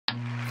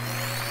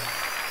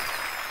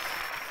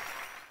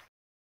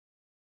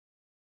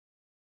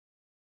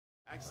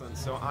Excellent.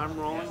 So I'm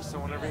rolling, so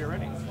whenever you're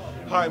ready.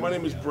 Hi, my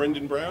name is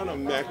Brendan Brown.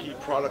 I'm Mackie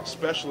Product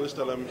Specialist,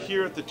 and I'm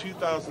here at the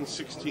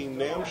 2016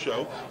 NAMM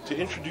show to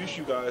introduce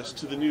you guys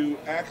to the new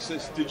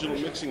Access Digital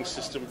Mixing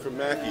System from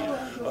Mackie.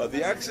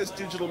 The Access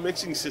Digital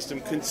Mixing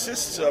System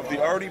consists of the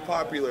already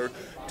popular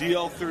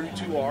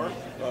DL32R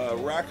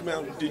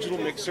rack-mount digital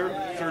mixer,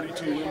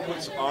 32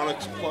 inputs,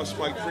 Onyx plus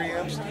mic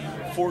preamps,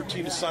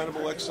 14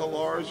 assignable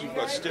XLRs. You've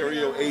got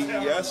stereo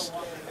AES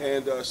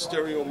and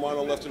stereo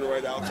mono left and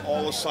right outs,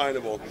 all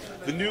assignable.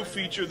 The new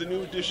feature, the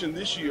new addition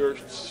this year,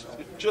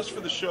 just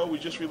for the show, we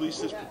just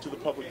released this to the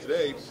public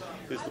today,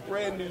 is the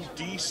brand new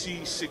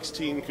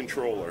DC16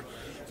 controller.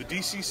 The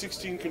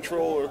DC16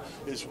 controller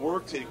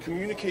it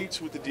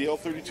communicates with the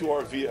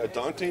DL32R via a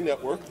Dante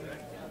network.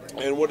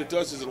 And what it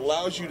does is it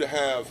allows you to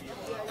have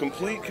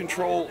complete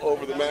control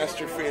over the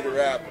master fader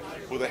app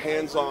with a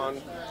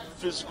hands-on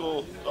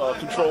physical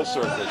control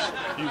surface.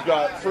 You've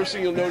got, first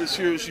thing you'll notice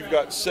here is you've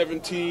got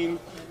 17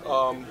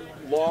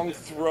 long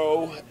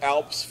throw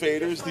Alps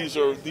faders.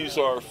 These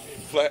are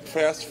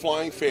fast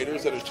flying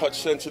faders that are touch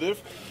sensitive.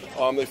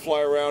 They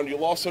fly around.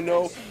 You'll also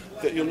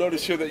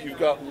notice here that you've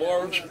got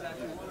large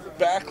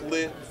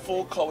backlit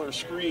full color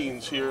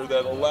screens here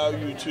that allow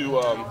you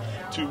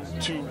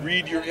to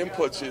read your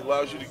inputs. It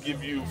allows you to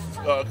give you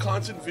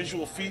constant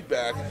visual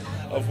feedback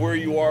of where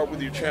you are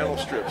with your channel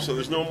strips. So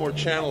there's no more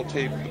channel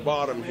tape at the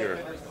bottom here.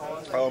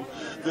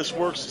 This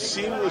works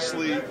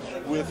seamlessly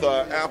with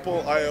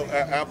Apple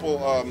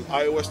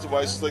iOS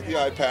devices like the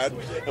iPad,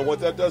 and what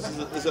that does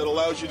is that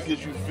allows you to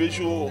give you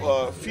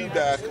visual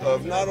feedback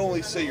of not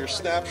only, say, your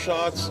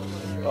snapshots,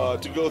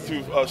 to go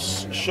through a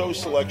show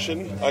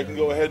selection. I can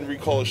go ahead and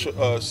recall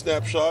a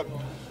snapshot,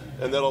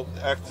 and that'll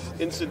act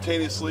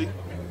instantaneously.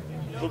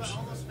 Oops.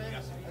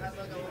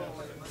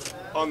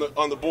 On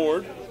the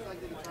board.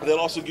 That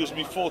also gives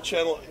me full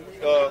channel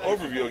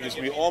overview. It gives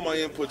me all my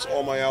inputs,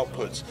 all my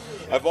outputs.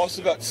 I've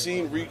also got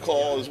scene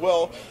recall as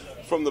well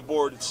from the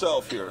board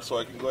itself here, so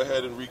I can go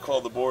ahead and recall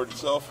the board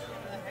itself,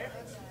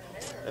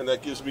 and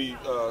that gives me,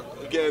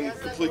 again,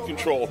 complete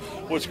control.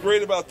 What's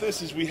great about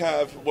this is we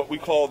have what we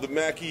call the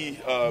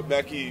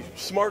Mackie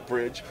Smart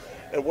Bridge,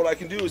 and what I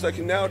can do is I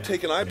can now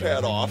take an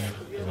iPad off.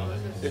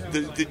 If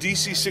the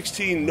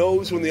DC16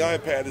 knows when the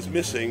iPad is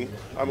missing,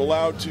 I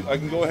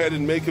can go ahead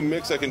and make a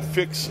mix. I can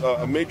fix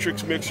a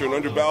matrix mix or an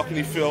under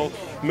balcony fill,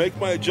 make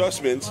my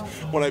adjustments.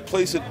 When I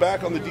place it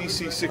back on the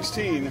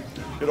DC16,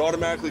 it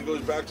automatically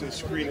goes back to the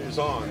screen it was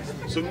on.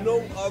 So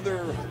no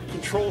other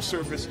control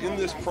surface in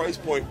this price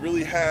point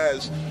really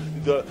has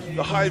the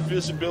high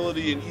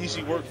visibility and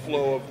easy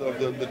workflow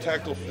of the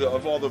tactile,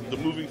 of all the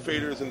moving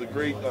faders and the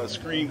great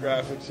screen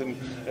graphics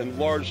and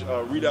large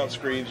readout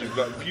screens. You've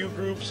got view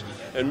groups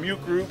and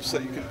mute groups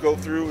that you can go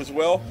through as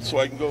well. So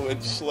I can go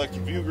and select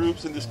view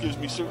groups, and this gives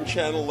me certain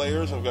channel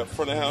layers. I've got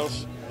front of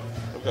house,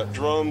 I've got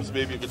drums,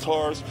 maybe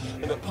guitars,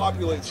 and it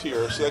populates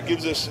here. So that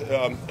gives us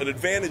an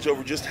advantage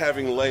over just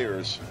having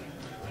layers.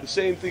 The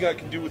same thing I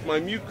can do with my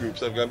mute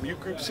groups. I've got mute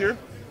groups here.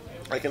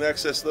 I can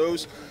access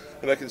those,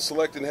 and I can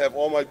select and have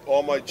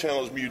all my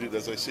channels muted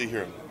as I see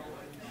here.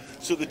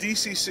 So the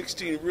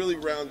DC16 really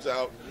rounds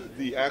out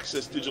the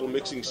Access Digital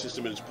Mixing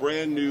System, and it's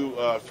brand new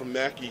from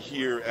Mackie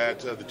here at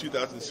the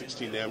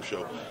 2016 NAMM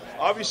show.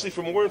 Obviously,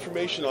 for more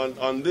information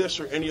on this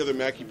or any other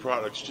Mackie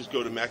products, just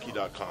go to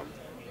Mackie.com.